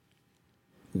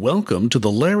Welcome to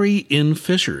the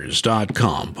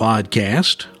LarryInFishers.com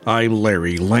podcast. I'm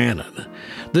Larry Lannon.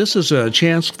 This is a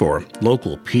chance for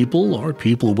local people or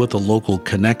people with a local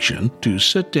connection to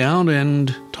sit down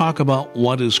and talk about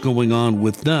what is going on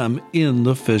with them in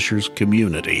the Fishers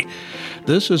community.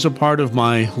 This is a part of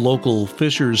my local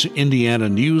Fishers, Indiana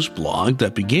news blog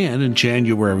that began in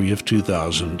January of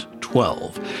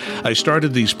 2012. I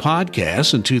started these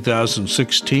podcasts in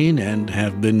 2016 and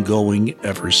have been going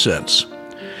ever since.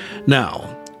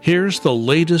 Now, here's the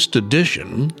latest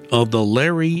edition of the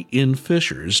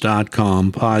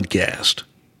LarryInFishers.com podcast.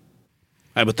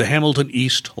 I'm at the Hamilton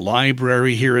East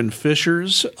Library here in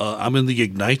Fishers. I'm in the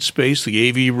Ignite space, the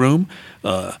AV room.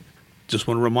 Just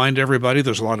want to remind everybody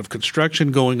there's a lot of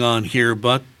construction going on here,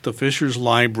 but the Fishers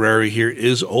Library here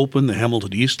is open. The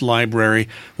Hamilton East Library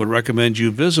would recommend you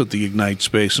visit the Ignite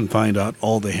space and find out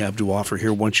all they have to offer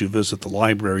here once you visit the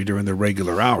library during their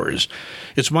regular hours.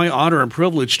 It's my honor and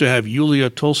privilege to have Yulia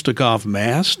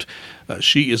Tolstakov-Mast.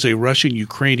 She is a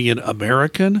Russian-Ukrainian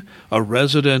American, a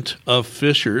resident of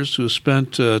Fishers who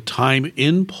spent time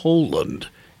in Poland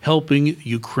helping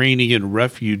Ukrainian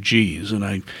refugees.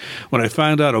 And when I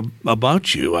found out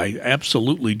about you, I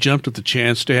absolutely jumped at the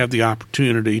chance to have the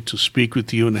opportunity to speak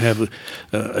with you and have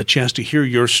a chance to hear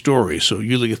your story. So,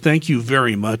 Yulia, thank you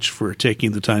very much for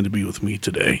taking the time to be with me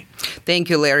today. Thank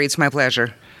you, Larry. It's my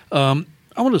pleasure. I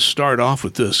want to start off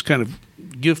with this, kind of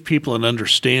give people an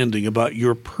understanding about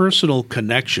your personal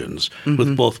connections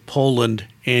with both Poland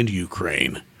and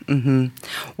Ukraine.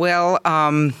 Well,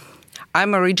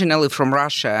 I'm originally from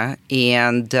Russia,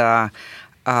 and I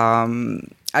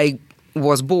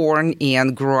was born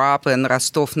and grew up in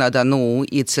Rostov-na-Donu.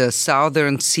 It's a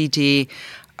southern city,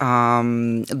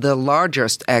 the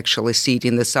largest, actually, city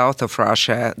in the south of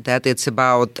Russia, that it's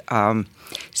about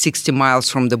 60 miles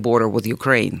from the border with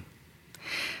Ukraine.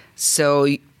 So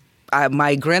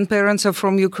my grandparents are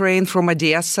from Ukraine, from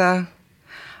Odessa.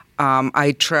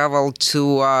 I travel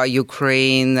to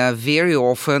Ukraine very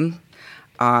often.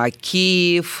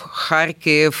 Kyiv,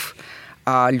 Kharkiv,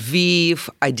 Lviv,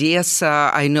 Odessa.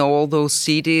 I know all those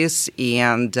cities,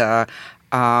 and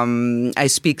I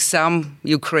speak some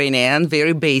Ukrainian,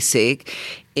 very basic,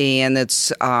 and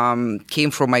it's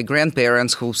came from my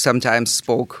grandparents who sometimes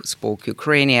spoke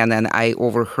Ukrainian, and I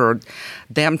overheard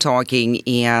them talking.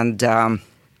 And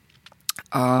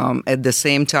at the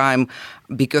same time,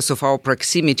 because of our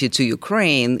proximity to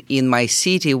Ukraine, in my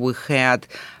city we had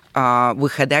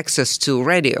access to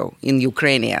radio in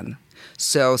Ukrainian.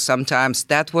 So sometimes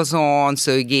that was on.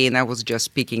 So again, I was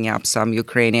just picking up some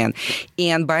Ukrainian.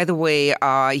 And by the way,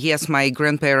 yes, my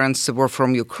grandparents were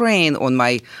from Ukraine on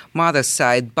my mother's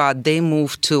side, but they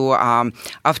moved to,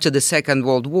 after the Second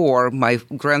World War, my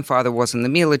grandfather was in the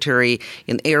military,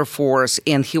 in Air Force,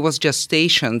 and he was just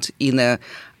stationed in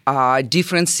a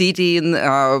different city in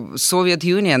Soviet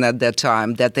Union at that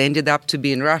time that ended up to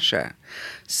be in Russia.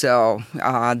 So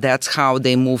that's how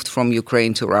they moved from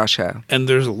Ukraine to Russia. And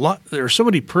there are so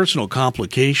many personal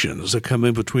complications that come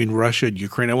in between Russia and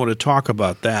Ukraine. I want to talk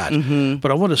about that. But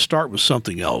I want to start with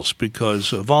something else,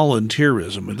 because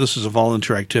volunteerism, and this is a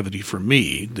volunteer activity for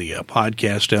me, the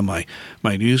podcast and my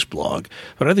news blog,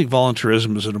 but I think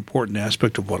volunteerism is an important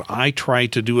aspect of what I try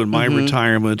to do in my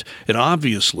retirement. It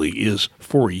obviously is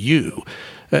for you.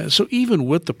 So even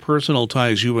with the personal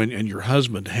ties you and your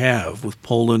husband have with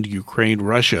Poland, Ukraine,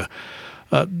 Russia,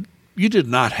 you did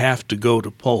not have to go to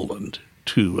Poland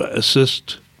to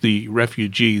assist the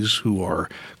refugees who are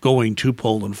going to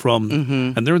Poland from,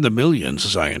 and they're in the millions,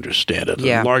 as I understand it,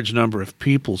 a large number of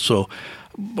people. So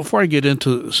before I get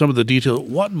into some of the detail,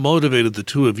 what motivated the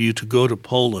two of you to go to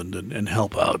Poland and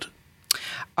help out?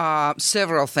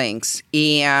 Several things,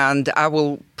 and I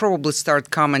will probably start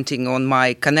commenting on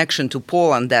my connection to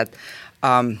Poland that,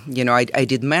 I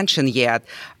did mention yet.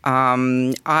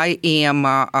 I am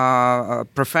a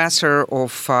professor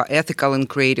of ethical and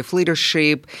creative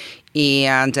leadership,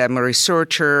 and I'm a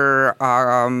researcher,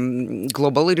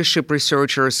 global leadership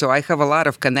researcher, so I have a lot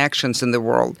of connections in the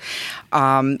world.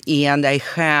 And I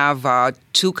have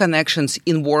two connections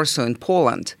in Warsaw, in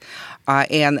Poland.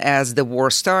 And as the war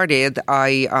started,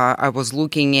 I was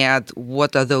looking at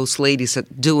what are those ladies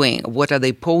doing, what are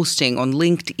they posting on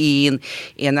LinkedIn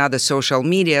and other social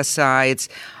media sites.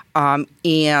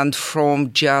 And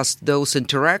from just those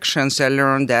interactions, I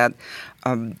learned that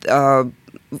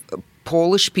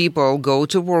Polish people go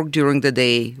to work during the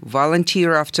day,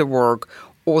 volunteer after work,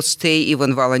 or stay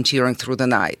even volunteering through the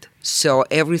night. So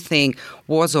everything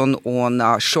was on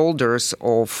shoulders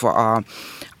of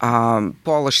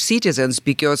Polish citizens,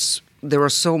 because there are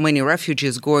so many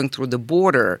refugees going through the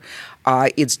border.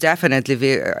 It's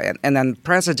definitely an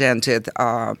unprecedented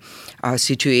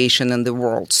situation in the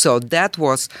world. So that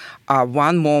was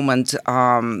one moment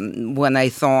when I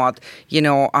thought,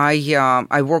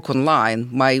 I work online.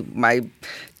 My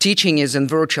teaching is in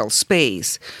virtual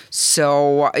space.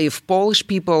 So if Polish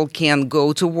people can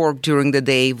go to work during the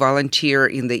day, volunteer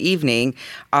in the evening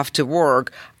after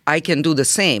work, I can do the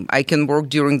same. I can work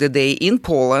during the day in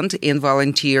Poland and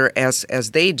volunteer as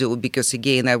they do, because,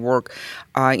 again, I work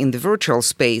in the virtual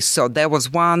space. So that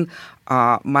was one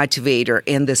motivator.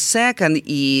 And the second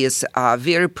is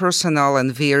very personal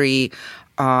and very,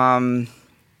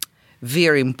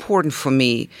 very important for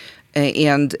me.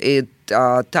 And it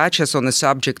touches on the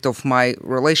subject of my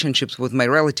relationships with my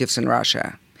relatives in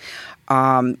Russia.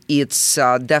 It's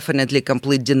definitely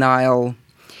complete denial,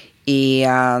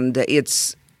 and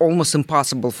it's almost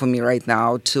impossible for me right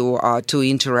now to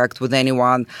interact with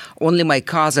anyone. Only my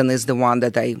cousin is the one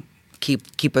that I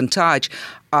keep in touch.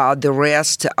 The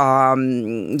rest,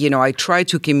 I try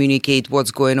to communicate what's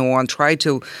going on, try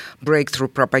to break through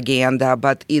propaganda,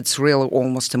 but it's really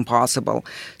almost impossible.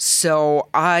 So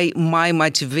my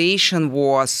motivation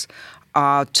was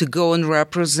to go and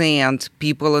represent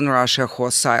people in Russia who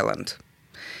are silent.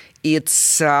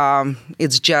 It's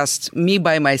just me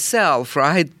by myself,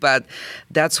 right? But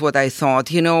that's what I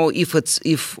thought.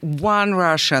 If one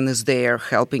Russian is there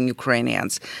helping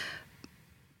Ukrainians,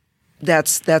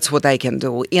 that's what I can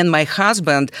do. And my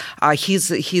husband,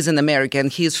 he's an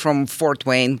American. He's from Fort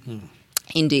Wayne,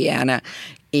 Indiana.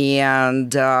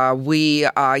 And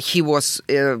he was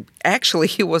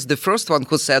the first one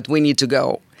who said, we need to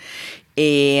go.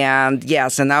 And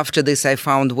yes, and after this, I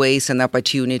found ways and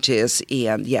opportunities,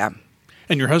 and yeah.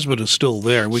 And your husband is still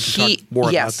there. We can talk more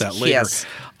about that later. Yes.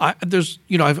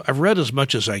 I've read as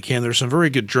much as I can. There's some very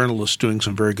good journalists doing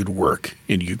some very good work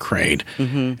in Ukraine.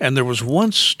 Mm-hmm. And there was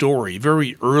one story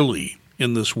very early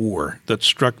in this war that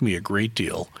struck me a great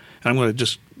deal. And I'm going to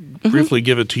just briefly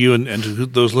give it to you and to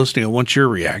those listening. I want your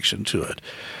reaction to it.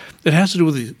 It has to do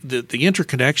with the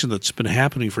interconnection that's been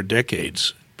happening for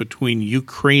decades between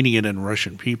Ukrainian and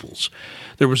Russian peoples.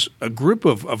 There was a group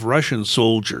of Russian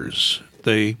soldiers.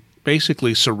 They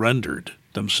basically surrendered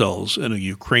themselves in a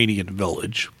Ukrainian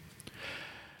village.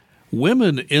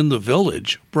 Women in the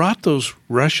village brought those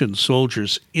Russian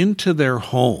soldiers into their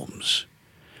homes,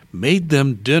 made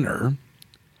them dinner,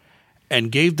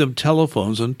 and gave them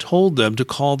telephones and told them to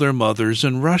call their mothers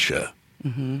in Russia.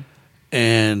 Mm-hmm.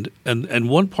 And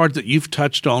one part that you've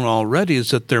touched on already is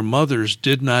that their mothers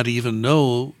did not even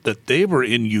know that they were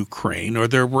in Ukraine or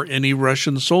there were any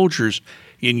Russian soldiers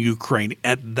in Ukraine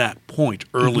at that point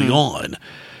early on.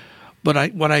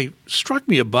 But what struck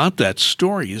me about that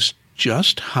story is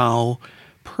just how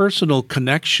personal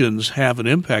connections have an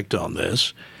impact on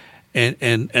this. And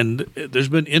there's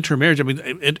been intermarriage. I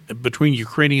mean, between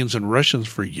Ukrainians and Russians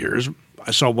for years. I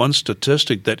saw one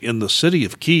statistic that in the city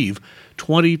of Kyiv,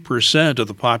 20% of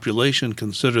the population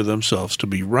consider themselves to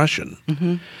be Russian.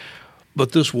 Mm-hmm.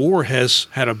 But this war has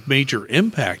had a major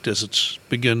impact as it's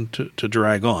begun to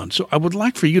drag on. So I would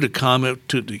like for you to comment,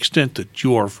 to the extent that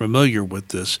you are familiar with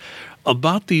this,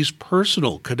 about these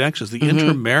personal connections, the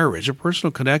intermarriage, the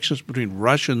personal connections between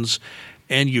Russians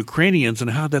and Ukrainians,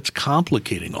 and how that's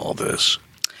complicating all this.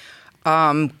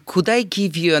 Could I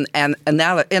give you and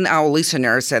our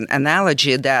listeners an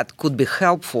analogy that could be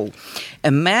helpful?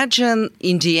 Imagine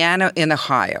Indiana and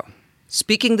Ohio,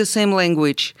 speaking the same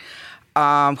language,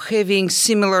 having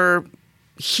similar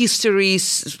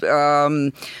histories,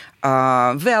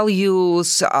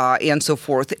 values, and so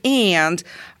forth. And,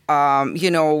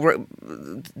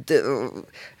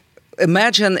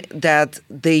 imagine that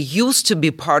they used to be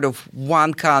part of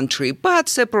one country, but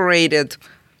separated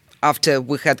after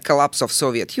we had collapse of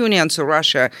Soviet Union, so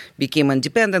Russia became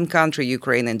independent country,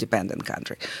 Ukraine independent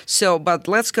country. So, but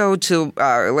let's go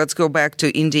back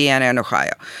to Indiana and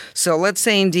Ohio. So let's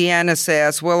say Indiana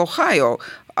says, well, Ohio,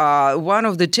 one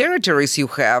of the territories you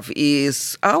have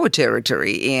is our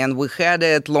territory, and we had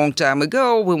it long time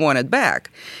ago, we want it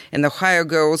back. And Ohio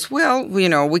goes, well,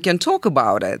 we can talk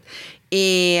about it.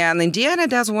 And Indiana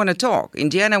doesn't want to talk.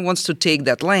 Indiana wants to take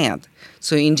that land.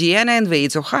 So Indiana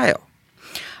invades Ohio.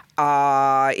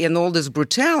 And all this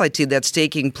brutality that's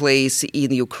taking place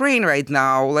in Ukraine right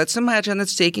now, let's imagine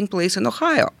it's taking place in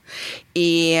Ohio.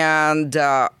 And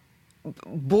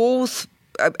both,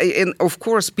 and of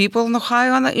course, people in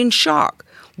Ohio are in shock.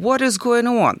 What is going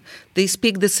on? They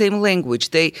speak the same language.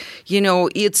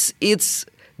 It's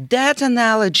that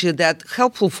analogy that's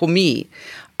helpful for me.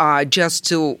 just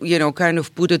to, kind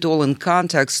of put it all in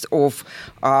context of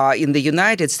in the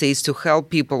United States to help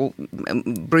people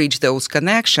bridge those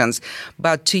connections.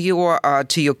 But to your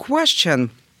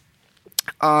question,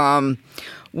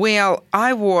 well,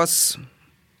 I was,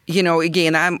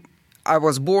 again, I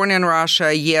was born in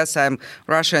Russia. Yes, I'm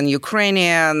Russian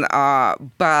Ukrainian,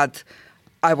 but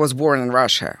I was born in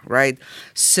Russia, right?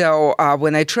 So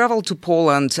when I traveled to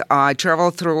Poland, I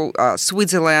traveled through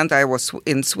Switzerland. I was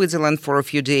in Switzerland for a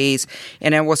few days,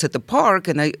 and I was at the park,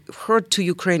 and I heard two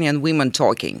Ukrainian women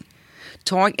talking,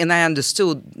 and I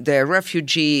understood they're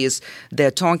refugees.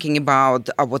 They're talking about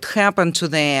what happened to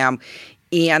them,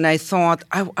 and I thought,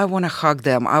 I want to hug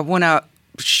them. I want to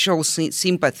show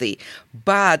sympathy,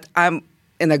 but I'm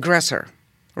an aggressor,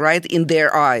 right, in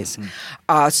their eyes.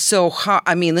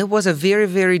 It was a very,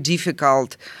 very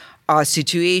difficult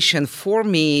situation for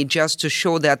me just to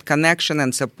show that connection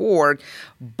and support,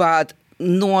 but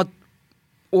not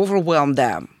overwhelm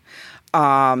them.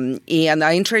 And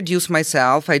I introduced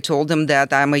myself. I told them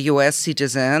that I'm a U.S.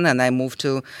 citizen and I moved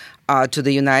to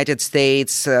the United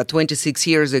States 26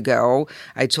 years ago.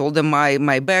 I told them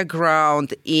my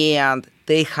background, and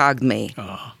they hugged me.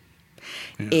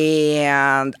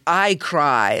 And I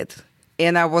cried.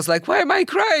 And I was like, why am I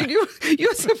crying?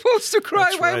 You're supposed to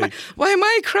cry. Why am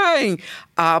I crying?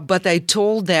 But I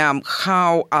told them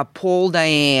how appalled I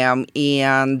am,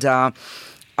 and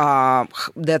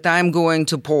that I'm going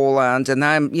to Poland and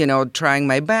I'm, trying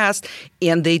my best.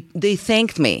 And they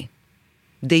thanked me.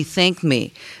 They thanked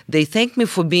me. They thanked me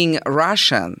for being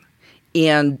Russian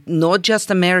and not just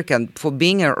American, for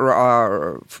being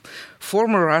a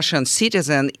former Russian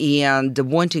citizen and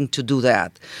wanting to do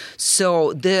that.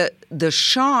 So the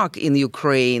shock in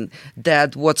Ukraine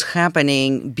that what's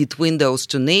happening between those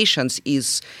two nations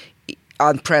is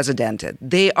unprecedented.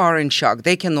 They are in shock.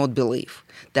 They cannot believe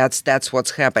that's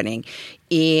what's happening.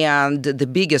 And the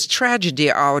biggest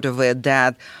tragedy out of it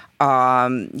that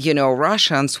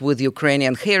Russians with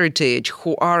Ukrainian heritage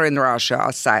who are in Russia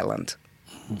are silent.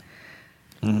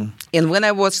 Mm-hmm. And when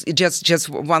I was just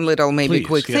one little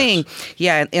quick thing,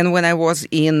 and when I was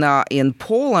in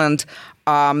Poland,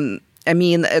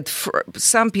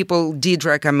 some people did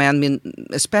recommend me,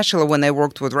 especially when I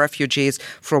worked with refugees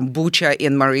from Bucha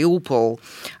in Mariupol,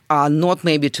 not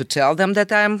maybe to tell them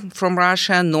that I'm from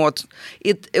Russia.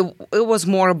 It was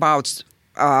more about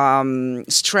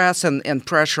stress and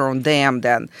pressure on them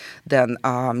than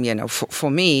for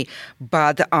me.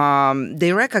 But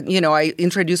they I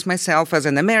introduced myself as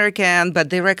an American, but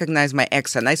they recognize my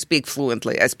accent. I speak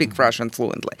fluently. I speak Russian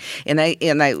fluently, and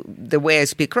the way I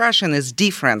speak Russian is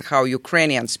different how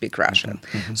Ukrainians speak Russian.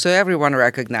 Mm-hmm. So everyone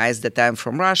recognized that I'm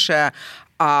from Russia,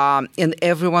 and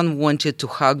everyone wanted to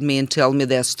hug me and tell me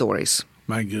their stories.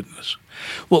 My goodness.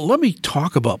 Well, let me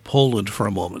talk about Poland for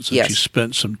a moment, since you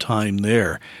spent some time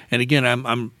there. And again,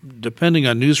 I'm depending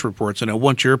on news reports, and I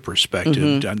want your perspective.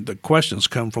 Mm-hmm. And the questions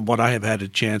come from what I have had a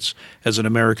chance as an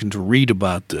American to read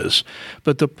about this.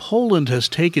 But Poland has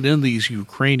taken in these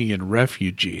Ukrainian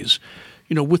refugees,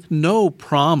 with no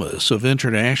promise of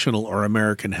international or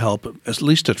American help, at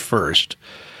least at first.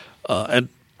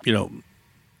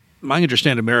 My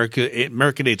understanding,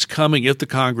 American aid's coming if the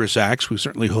Congress acts. We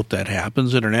certainly hope that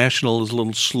happens. International is a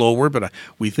little slower, but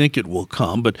we think it will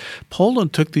come. But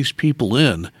Poland took these people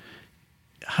in,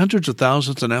 hundreds of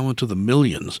thousands and now into the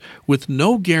millions, with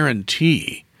no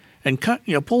guarantee. And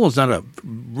Poland's not a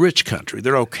rich country.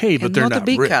 They're okay, but they're not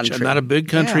rich. Country. And not a big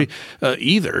country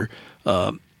either.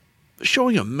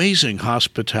 Showing amazing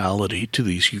hospitality to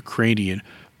these Ukrainian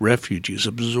refugees,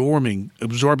 absorbing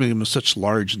them in such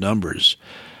large numbers.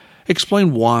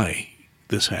 Explain why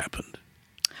this happened.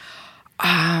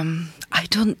 I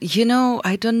don't know.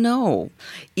 I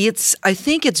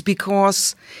think it's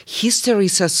because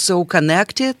histories are so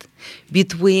connected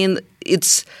between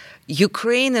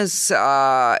Ukraine is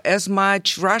as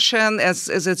much Russian as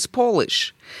it's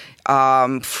Polish.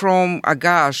 Going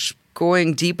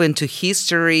deep into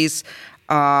histories,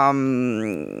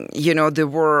 there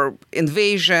were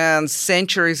invasions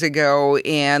centuries ago,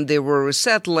 and there were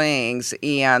resettlings,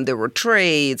 and there were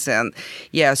trades, and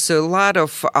so a lot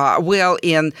of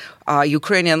in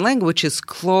Ukrainian language is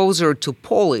closer to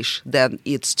Polish than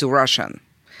it's to Russian.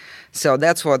 So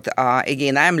that's what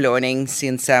again I'm learning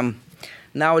since I'm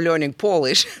now learning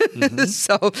Polish. Mm-hmm.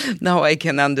 So now I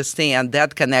can understand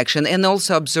that connection, and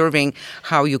also observing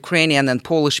how Ukrainian and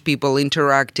Polish people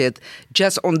interacted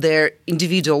just on their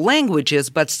individual languages,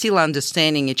 but still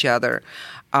understanding each other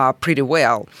pretty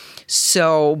well.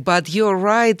 So, but you're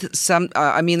right.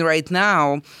 Right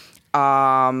now,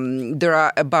 there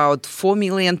are about 4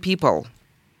 million people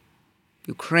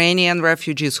Ukrainian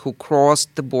refugees who crossed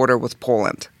the border with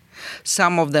Poland.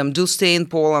 Some of them do stay in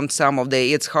Poland.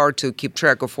 It's hard to keep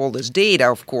track of all this data,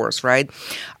 of course, right?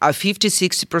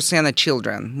 50-60% are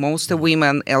children. Most are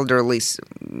women, elderly.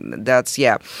 That's,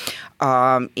 yeah.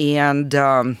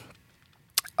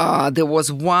 There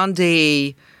was one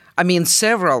day,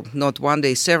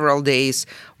 several days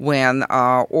when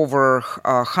over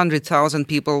 100,000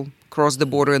 people crossed the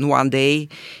border in one day.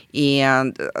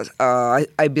 And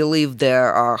I believe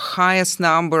the highest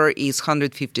number is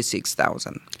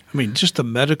 156,000. I mean, just the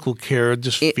medical care,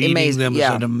 just feeding them is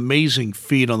an amazing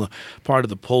feat on the part of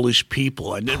the Polish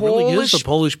people. And it really is the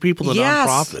Polish people, the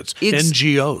nonprofits,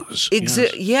 NGOs.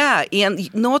 Yeah, and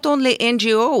not only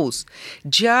NGOs,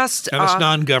 just... And it's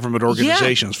non-government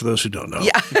organizations, for those who don't know.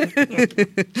 Yeah.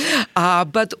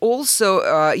 But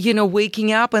also,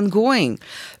 waking up and going.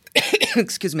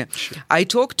 Excuse me. Sure. I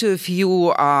talked to a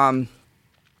few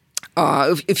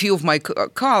of my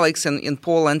colleagues in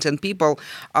Poland and people,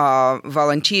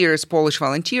 Polish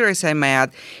volunteers I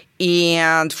met,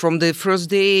 and from the first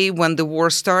day when the war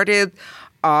started,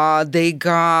 they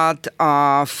got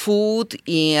food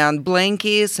and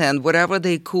blankets and whatever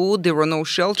they could. There were no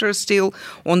shelters still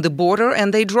on the border,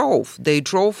 and they drove. They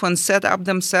drove and set up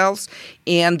themselves,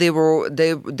 and they were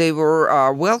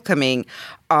welcoming.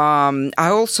 I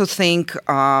also think,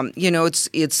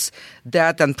 it's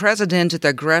that unprecedented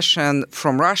aggression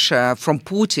from Russia, from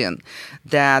Putin,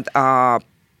 that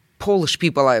Polish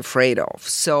people are afraid of.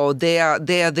 So they are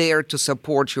there to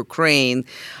support Ukraine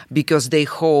because they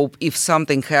hope if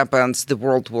something happens, the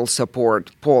world will support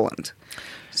Poland.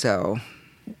 So,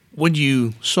 when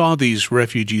you saw these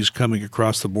refugees coming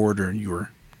across the border and you were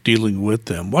dealing with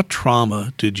them, what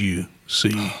trauma did you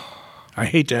see? I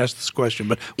hate to ask this question,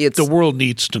 but the world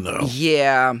needs to know.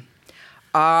 Yeah.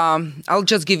 I'll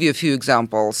just give you a few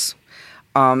examples.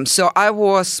 So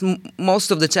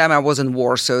most of the time I was in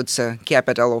Warsaw. It's a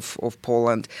capital of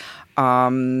Poland.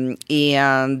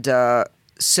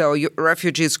 So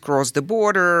refugees cross the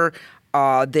border.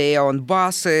 They are on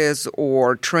buses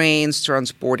or trains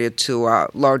transported to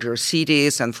larger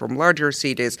cities. And from larger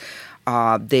cities,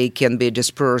 they can be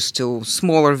dispersed to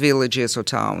smaller villages or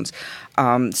towns.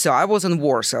 So I was in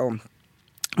Warsaw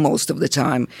most of the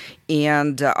time.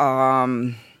 And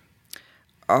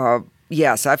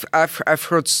yes, I've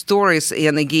heard stories,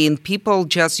 and again, people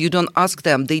you don't ask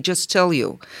them; they just tell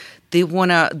you. They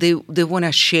wanna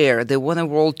share. They want the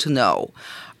world to know.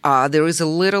 There is a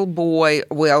little boy,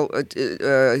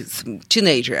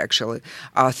 teenager actually,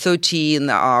 13,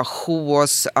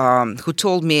 who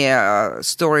told me a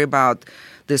story about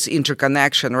this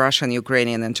interconnection,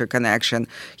 Russian-Ukrainian interconnection.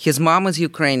 His mom is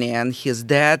Ukrainian. His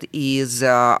dad is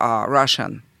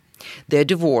Russian. They're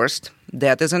divorced.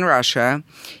 Dad is in Russia.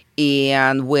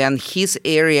 And when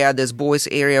this boy's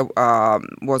area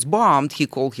was bombed, he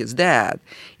called his dad.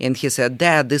 And he said,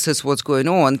 "Dad, this is what's going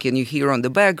on. Can you hear on the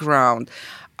background?"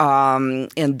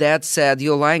 And Dad said,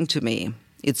 "You're lying to me.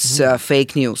 It's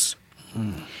fake news."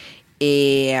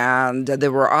 And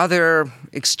there were other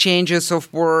exchanges of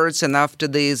words. And after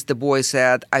this, the boy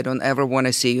said, "I don't ever want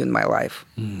to see you in my life."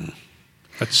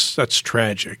 That's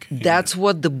tragic. That's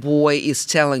what the boy is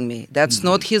telling me. That's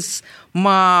not his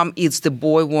mom. It's the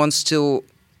boy wants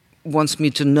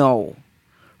me to know,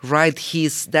 right?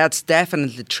 That's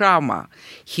definitely trauma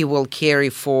he will carry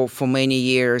for many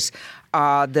years.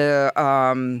 The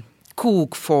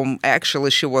cook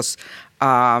she was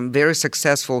very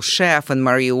successful chef in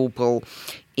Mariupol.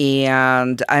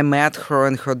 And I met her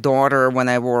and her daughter when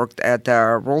I worked at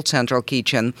the World Central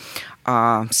Kitchen.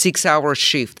 6-hour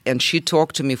shift, and she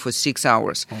talked to me for 6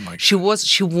 hours. Oh my God.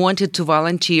 She wanted to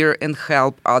volunteer and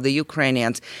help other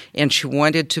Ukrainians, and she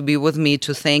wanted to be with me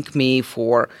to thank me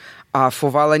for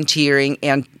volunteering.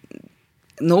 And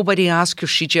nobody asked her.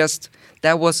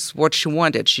 That was what she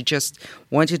wanted. She just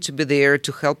wanted to be there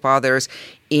to help others.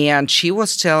 And she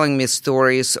was telling me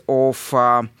stories of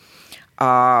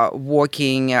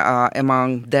walking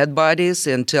among dead bodies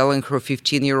and telling her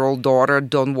 15-year-old daughter,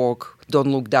 "Don't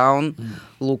look down,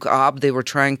 look up." They were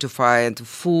trying to find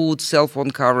food, cell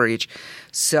phone coverage.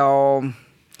 So,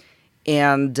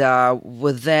 and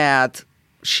with that,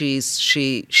 she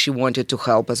wanted to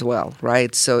help as well,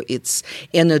 right? So it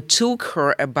took her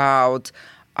about.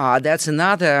 That's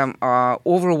another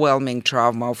overwhelming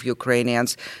trauma of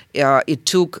Ukrainians. It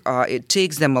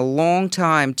takes them a long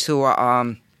time to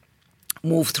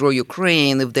move through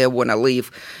Ukraine if they want to leave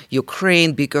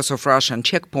Ukraine because of Russian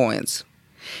checkpoints.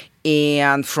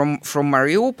 And from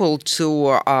Mariupol to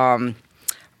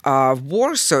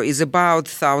Warsaw is about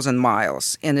 1,000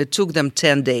 miles, and it took them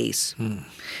 10 days.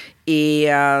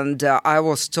 And I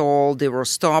was told they were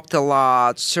stopped a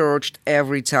lot, searched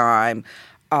every time,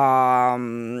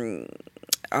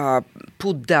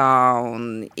 put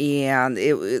down, and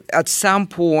at some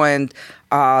point,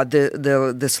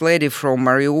 this lady from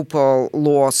Mariupol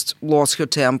lost her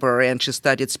temper, and she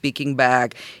started speaking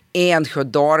back, and her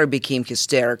daughter became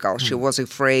hysterical. She was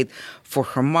afraid for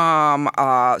her mom.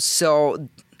 So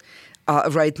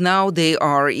right now they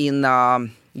are in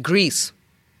Greece.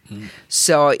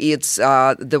 So it's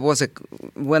there was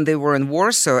when they were in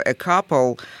Warsaw, a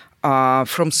couple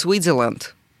from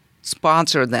Switzerland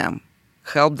sponsored them,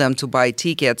 helped them to buy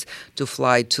tickets to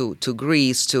fly to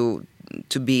Greece to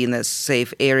be in a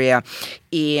safe area.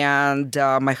 And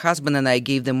my husband and I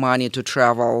gave them money to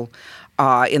travel.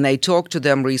 And I talked to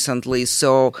them recently,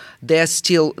 so they're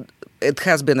still, it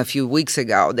has been a few weeks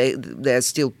ago, they're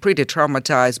still pretty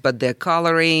traumatized, but they're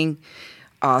coloring,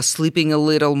 sleeping a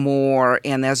little more,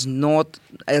 and they're not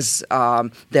as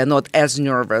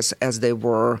nervous as they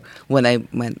were when I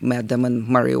met them in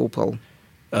Mariupol.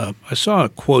 I saw a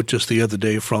quote just the other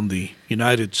day from the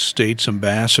United States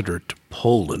ambassador to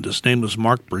Poland. His name was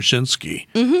Mark Brzezinski.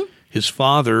 Mm-hmm. His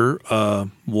father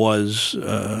was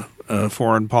a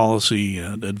foreign policy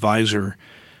advisor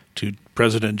to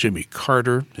President Jimmy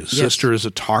Carter. His sister is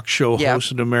a talk show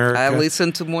host in America. I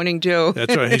listen to Morning Joe.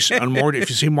 That's right. He's on if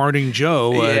you see Morning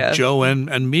Joe, Joe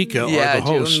and Mika are the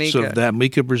hosts of that.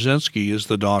 Mika Brzezinski is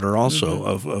the daughter also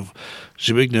of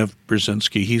Zbigniew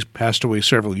Brzezinski. He's passed away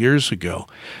several years ago.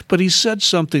 But he said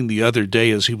something the other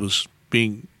day as he was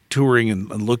touring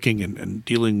and looking and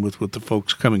dealing with the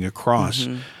folks coming across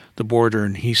the border.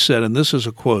 And he said, and this is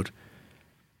a quote,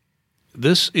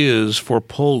 "This is for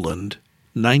Poland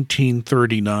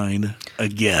 1939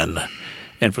 again."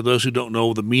 And for those who don't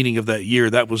know the meaning of that year,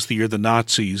 that was the year the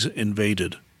Nazis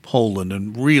invaded Poland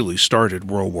and really started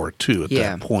World War II at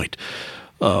that point.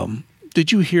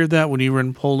 Did you hear that when you were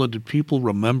in Poland? Did people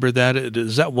remember that?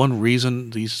 Is that one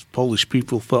reason these Polish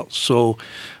people felt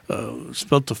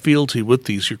the fealty with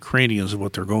these Ukrainians and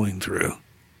what they're going through?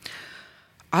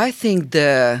 I think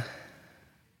it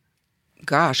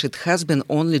has been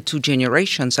only 2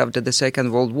 generations after the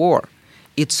Second World War.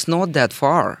 It's not that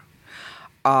far.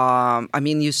 I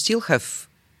mean, you still have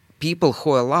people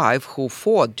who are alive who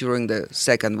fought during the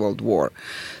Second World War.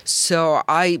 So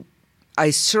I'm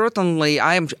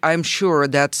sure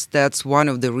that's one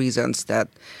of the reasons that,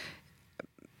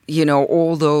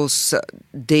 all those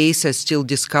days are still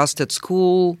discussed at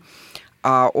school.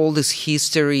 All this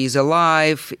history is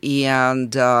alive,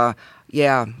 and I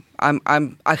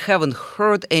haven't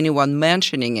heard anyone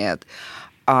mentioning it.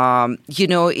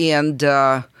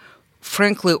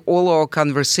 Frankly, all our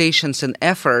conversations and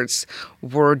efforts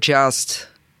were just,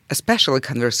 especially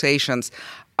conversations,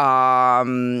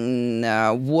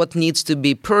 what needs to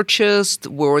be purchased,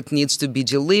 what needs to be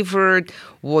delivered,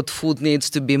 what food needs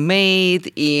to be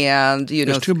made, and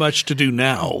there's too much to do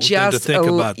now than to think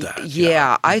about that.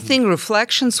 Yeah, I think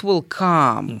reflections will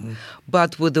come,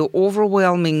 but with the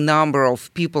overwhelming number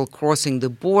of people crossing the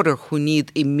border who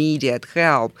need immediate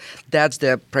help, that's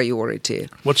the priority.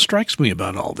 What strikes me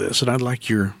about all this, and I'd like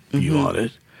your view on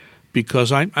it,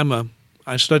 because I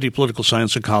studied political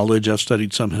science in college. I've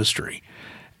studied some history.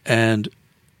 And,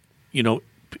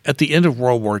 at the end of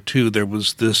World War II, there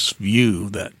was this view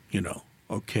that,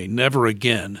 never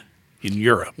again in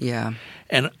Europe. Yeah.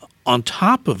 And on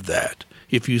top of that,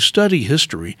 if you study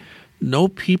history, no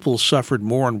people suffered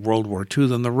more in World War II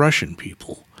than the Russian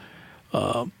people.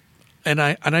 And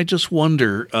I just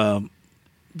wonder,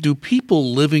 do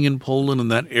people living in Poland in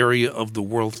that area of the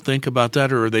world think about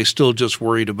that, or are they still just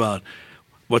worried about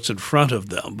what's in front of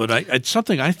them? But it's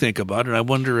something I think about, and I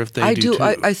wonder if they do too.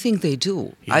 I think they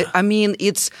do. Yeah.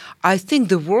 I think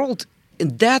the world,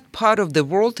 that part of the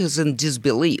world is in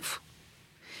disbelief.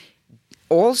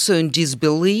 Also in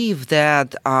disbelief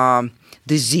that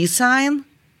the Z sign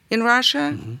in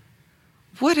Russia,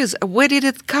 where did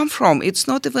it come from? It's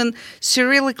not even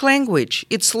Cyrillic language.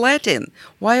 It's Latin.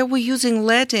 Why are we using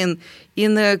Latin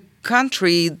in a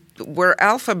country where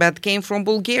alphabet came from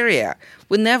Bulgaria?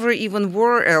 We never even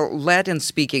were a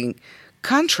Latin-speaking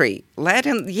country.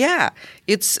 Latin,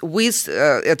 it's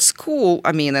at school,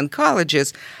 in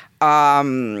colleges,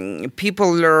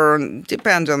 people learn,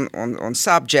 depending on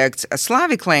subjects, a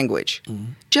Slavic language,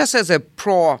 just as a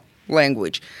pro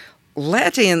language.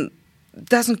 Latin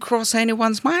doesn't cross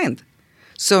anyone's mind.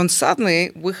 So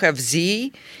suddenly we have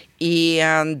Z,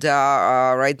 and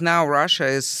right now Russia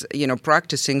is,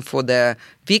 practicing for the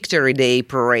Victory Day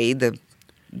parade.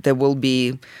 There will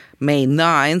be May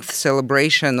 9th,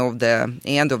 celebration of the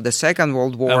end of the Second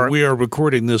World War. And we are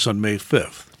recording this on May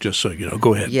 5th, just so you know.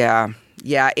 Go ahead. Yeah.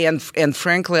 and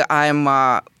frankly,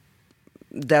 I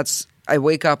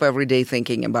wake up every day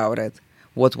thinking about it.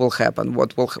 What will happen?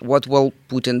 What will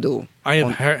Putin do? I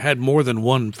have had more than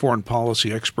one foreign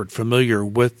policy expert familiar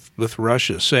with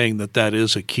Russia saying that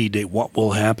is a key date. What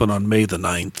will happen on May the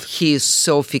 9th? He is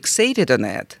so fixated on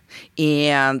it,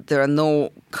 and there are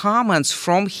no comments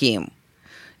from him.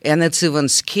 And it's even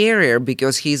scarier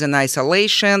because he's in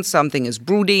isolation, something is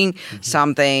brooding,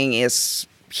 something is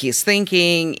he's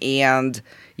thinking, and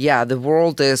the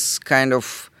world is kind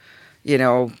of,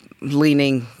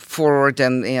 leaning forward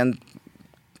and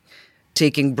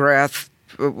taking breath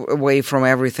away from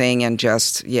everything and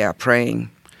just, praying.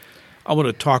 I want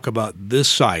to talk about this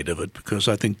side of it because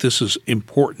I think this is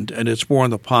important, and it's more on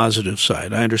the positive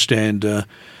side. I understand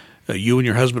you and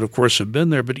your husband, of course, have been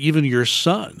there, but even your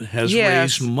son has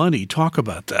raised money. Talk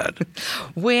about that.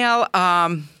 Well,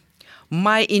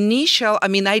 my initial,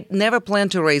 I never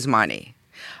planned to raise money.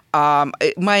 My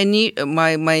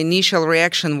initial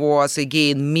reaction was,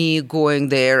 again, me going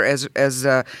there as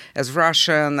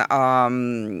Russian,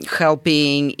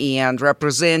 helping and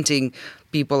representing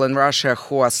people in Russia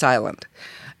who are silent.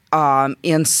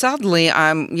 And suddenly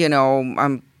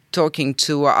I'm talking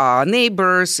to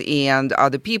neighbors and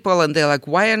other people, and they're like,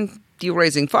 why aren't you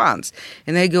raising funds?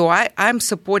 And I go, I'm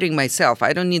supporting myself.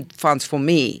 I don't need funds for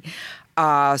me.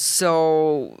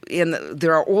 So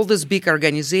there are all these big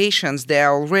organizations. They're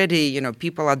already,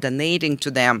 people are donating to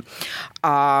them.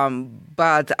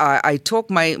 But I talk,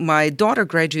 my daughter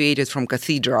graduated from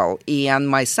Cathedral, and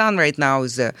my son right now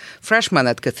is a freshman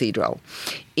at Cathedral.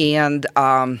 And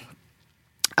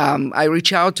I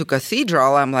reach out to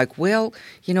Cathedral. I'm like, well,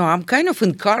 I'm kind of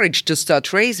encouraged to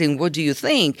start raising. What do you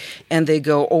think? And they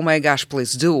go, oh my gosh,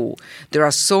 please do. There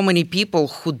are so many people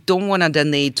who don't want to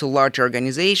donate to large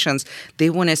organizations.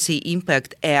 They want to see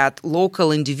impact at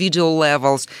local, individual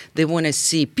levels. They want to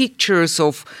see pictures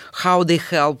of how they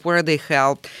help, where they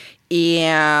help.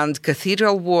 And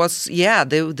Cathedral was,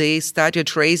 they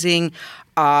started raising,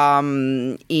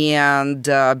 and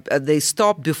they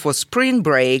stopped before spring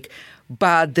break.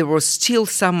 But there was still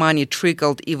some money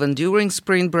trickled even during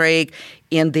spring break,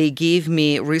 and they gave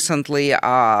me recently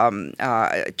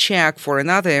a check for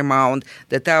another amount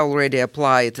that I already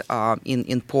applied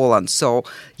in Poland. So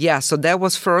that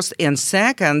was first. And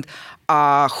second,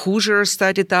 Hoosiers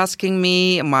started asking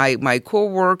me, my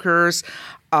coworkers,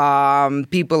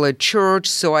 people at church.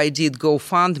 So I did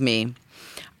GoFundMe.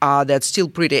 That's still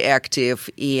pretty active.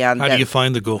 And how do you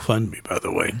find the GoFundMe, by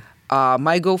the way?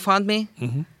 My GoFundMe?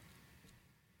 Mm-hmm.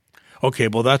 Okay,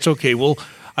 well, that's okay.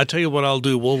 I'll tell you what I'll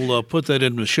do. We'll put that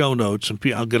in the show notes, and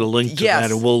I'll get a link to that,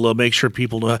 and we'll make sure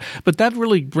people know. But that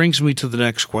really brings me to the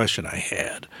next question I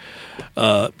had,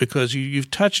 because you've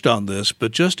touched on this,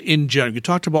 but just in general, you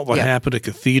talked about what happened at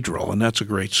Cathedral, and that's a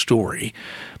great story.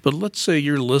 But let's say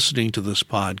you're listening to this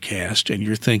podcast, and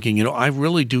you're thinking, I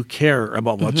really do care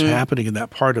about what's happening in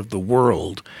that part of the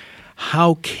world.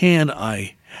 How can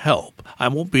I help? I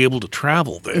won't be able to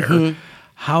travel there.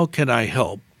 How can I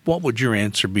help? What would your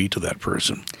answer be to that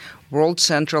person? World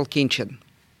Central Kitchen.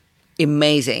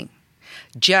 Amazing.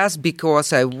 Just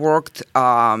because I worked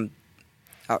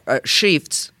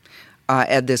shifts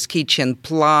at this kitchen,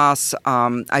 plus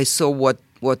I saw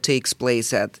what takes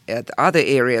place at other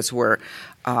areas where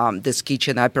this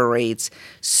kitchen operates.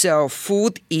 So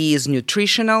food is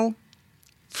nutritional,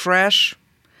 fresh,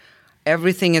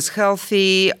 everything is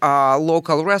healthy,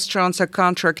 local restaurants are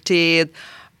contracted.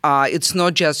 It's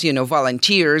not just,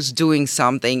 volunteers doing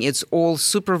something. It's all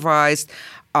supervised,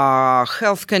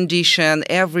 health condition,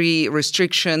 every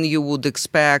restriction you would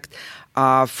expect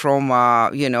from,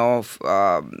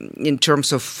 in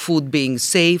terms of food being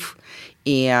safe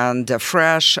and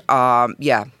fresh.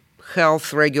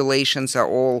 Health regulations are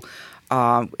all,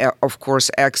 of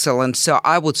course, excellent. So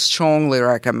I would strongly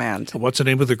recommend. What's the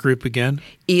name of the group again?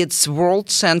 It's World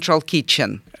Central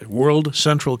Kitchen. World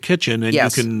Central Kitchen, and you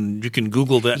can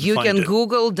Google that. You can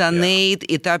Google, donate.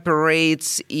 It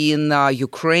operates in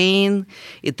Ukraine.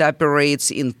 It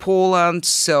operates in Poland.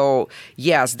 So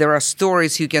yes, there are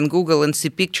stories. You can Google and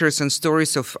see pictures and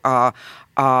stories of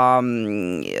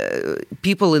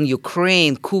people in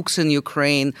Ukraine, cooks in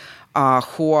Ukraine,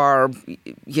 who are,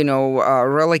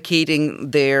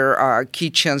 relocating their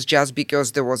kitchens just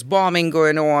because there was bombing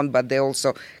going on, but they're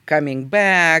also coming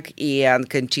back and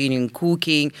continuing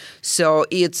cooking. So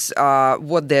it's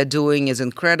what they're doing is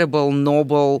incredible,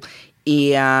 noble,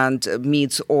 and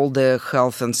meets all the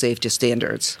health and safety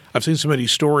standards. I've seen so many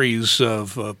stories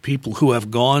of people who have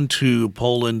gone to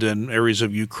Poland and areas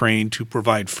of Ukraine to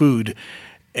provide food.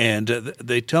 And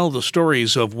they tell the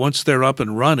stories of once they're up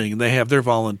and running, they have their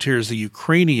volunteers. The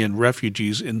Ukrainian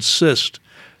refugees insist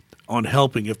on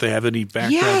helping if they have any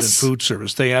background in food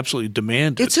service. They absolutely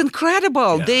demand it. It's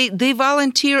incredible. Yeah. They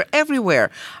volunteer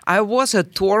everywhere. I was at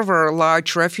Torver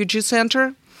Large Refugee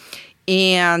Center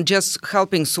and just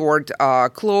helping sort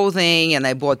clothing, and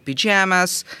I bought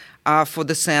pajamas for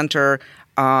the center.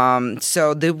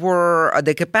 So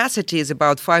the capacity is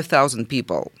about 5,000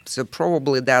 people. So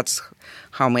probably that's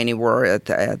how many were at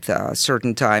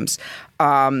certain times.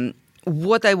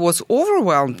 What I was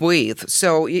overwhelmed with,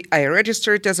 so I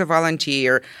registered as a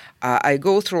volunteer. I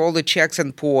go through all the checks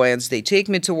and points. They take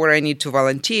me to where I need to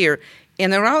volunteer.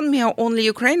 And around me are only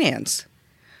Ukrainians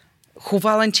who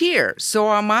volunteer. So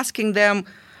I'm asking them,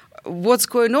 what's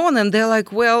going on? And they're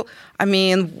like, well, I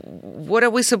mean, what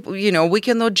are we, we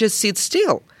cannot just sit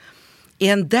still.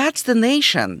 And that's the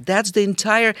nation. That's the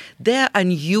entire, they're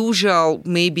unusual,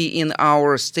 maybe in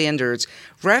our standards,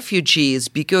 refugees,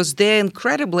 because they're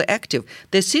incredibly active.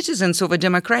 They're citizens of a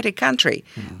democratic country.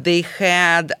 Mm-hmm. They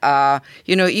had,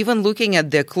 even looking at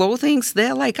their clothing,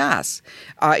 they're like us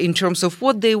in terms of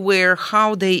what they wear,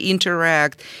 how they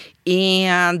interact,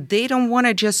 and they don't want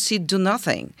to just sit, do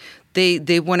nothing.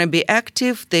 They want to be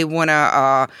active. They want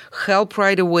to help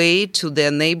right away to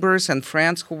their neighbors and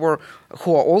friends who are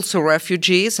also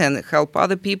refugees and help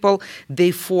other people.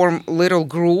 They form little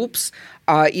groups,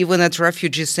 even at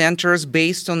refugee centers,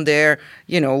 based on their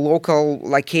local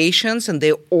locations, and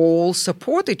they all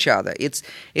support each other. It's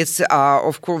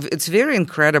of course it's very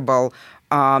incredible,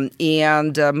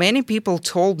 and many people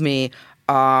told me,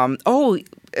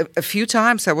 a few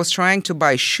times I was trying to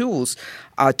buy shoes,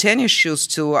 tennis shoes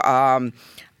to,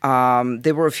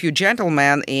 there were a few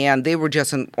gentlemen and they were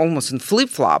just almost in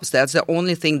flip-flops. That's the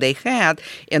only thing they had.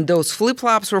 And those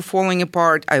flip-flops were falling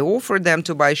apart. I offered them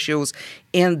to buy shoes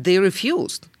and they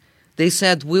refused. They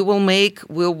said,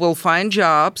 we'll find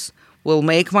jobs, we'll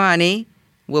make money,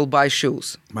 we'll buy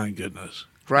shoes. My goodness.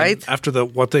 Right? And after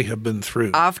what they have been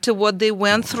through. After what they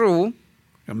went through.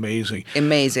 Amazing.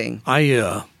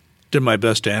 I did my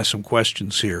best to ask some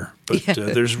questions here, but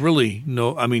there's really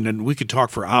and we could talk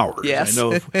for hours. Yes. I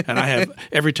know, and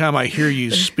every time I hear you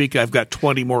speak, I've got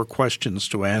 20 more questions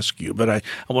to ask you, but I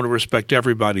want to respect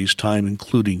everybody's time,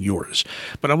 including yours.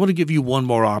 But I want to give you one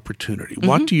more opportunity. Mm-hmm.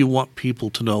 What do you want people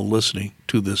to know listening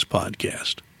to this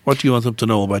podcast? What do you want them to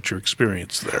know about your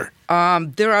experience there?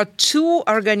 There are two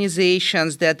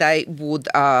organizations that I would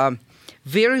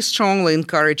very strongly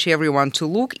encourage everyone to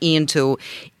look into,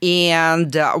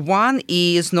 and one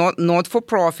is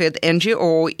not-for-profit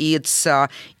NGO. It's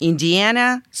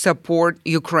Indiana Support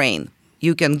Ukraine.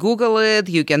 You can Google it.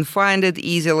 You can find it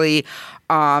easily.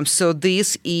 So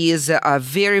this is a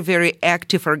very, very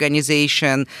active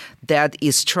organization that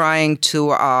is trying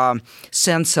to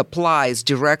send supplies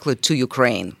directly to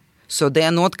Ukraine. So they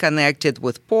are not connected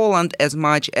with Poland as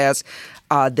much as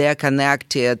they're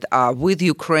connected with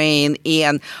Ukraine.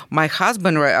 And my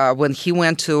husband, when he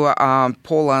went to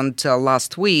Poland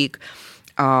last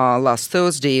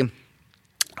Thursday,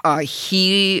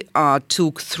 he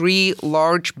took 3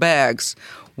 large bags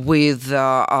with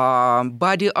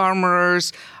body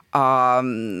armors,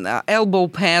 elbow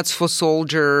pads for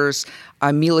soldiers,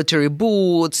 military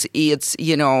boots. It's,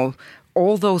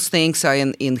 all those things are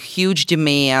in huge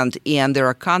demand, and there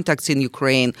are contacts in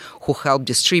Ukraine who help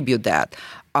distribute that.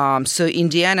 So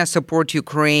Indiana Support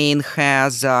Ukraine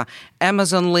has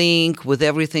Amazon link with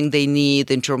everything they need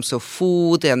in terms of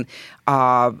food and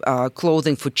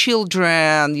clothing for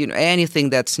children, anything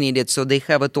that's needed. So they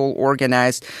have it all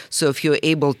organized. So if you're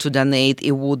able to donate,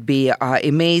 it would be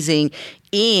amazing.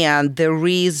 And there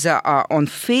is on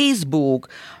Facebook,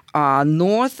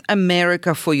 North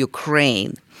America for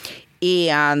Ukraine.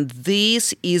 And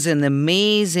this is an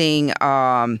amazing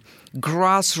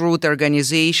grassroots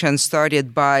organization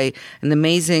started by an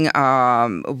amazing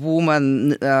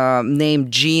woman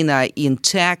named Gina in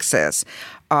Texas.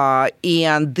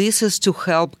 And this is to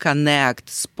help connect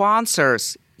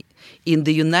sponsors in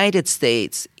the United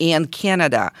States and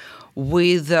Canada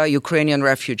with Ukrainian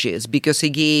refugees, because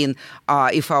again,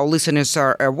 if our listeners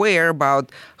are aware, about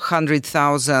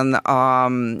 100,000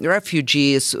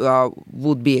 refugees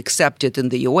would be accepted in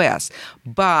the U.S.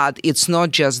 But it's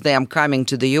not just them coming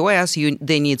to the U.S.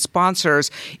 They need sponsors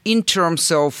in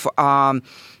terms of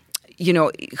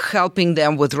helping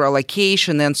them with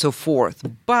relocation and so forth.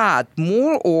 But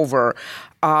moreover,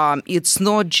 it's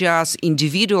not just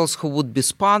individuals who would be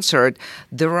sponsored.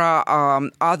 There are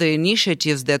other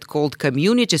initiatives that called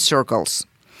community circles.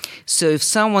 So if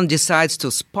someone decides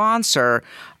to sponsor,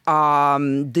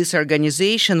 this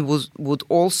organization would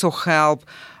also help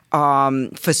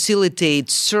facilitate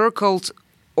circles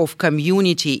of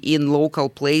community in local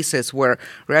places where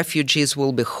refugees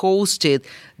will be hosted,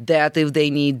 that if they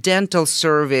need dental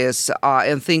service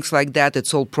and things like that,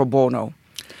 it's all pro bono.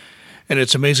 And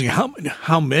it's amazing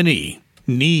how many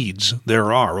needs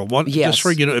there are. Well, yes. Just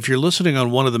for, if you're listening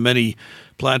on one of the many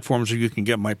platforms where you can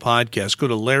get my podcast, go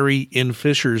to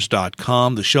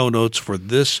LarryInFishers.com. The show notes for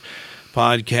this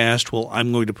podcast. Well,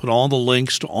 I'm going to put all the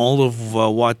links to all of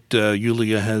what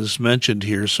Yulia has mentioned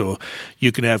here, so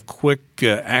you can have quick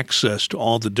access to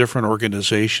all the different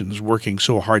organizations working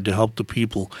so hard to help the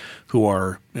people who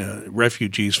are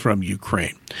refugees from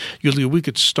Ukraine. Yulia, we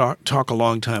could talk a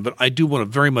long time, but I do want to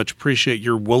very much appreciate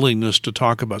your willingness to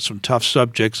talk about some tough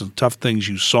subjects and tough things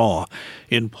you saw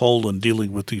in Poland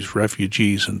dealing with these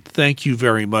refugees. And thank you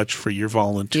very much for your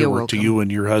volunteer work to you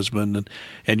and your husband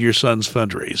and your son's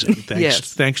fundraising. Thanks,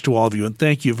 yes. Thanks to all of you, and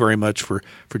thank you very much for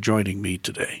joining me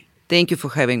today. Thank you for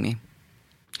having me.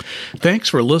 Thanks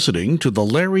for listening to the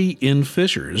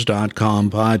LarryInFishers.com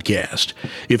podcast.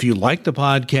 If you like the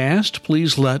podcast,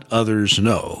 please let others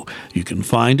know. You can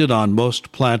find it on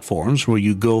most platforms where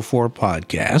you go for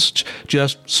podcasts.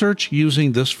 Just search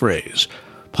using this phrase,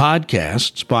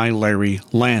 Podcasts by Larry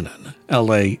Lannan,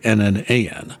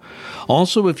 Lannan.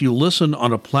 Also, if you listen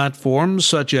on a platform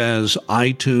such as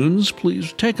iTunes,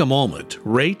 please take a moment,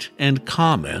 rate and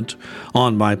comment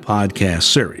on my podcast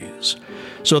series.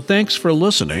 So thanks for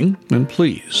listening, and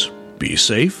please be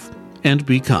safe and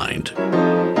be kind.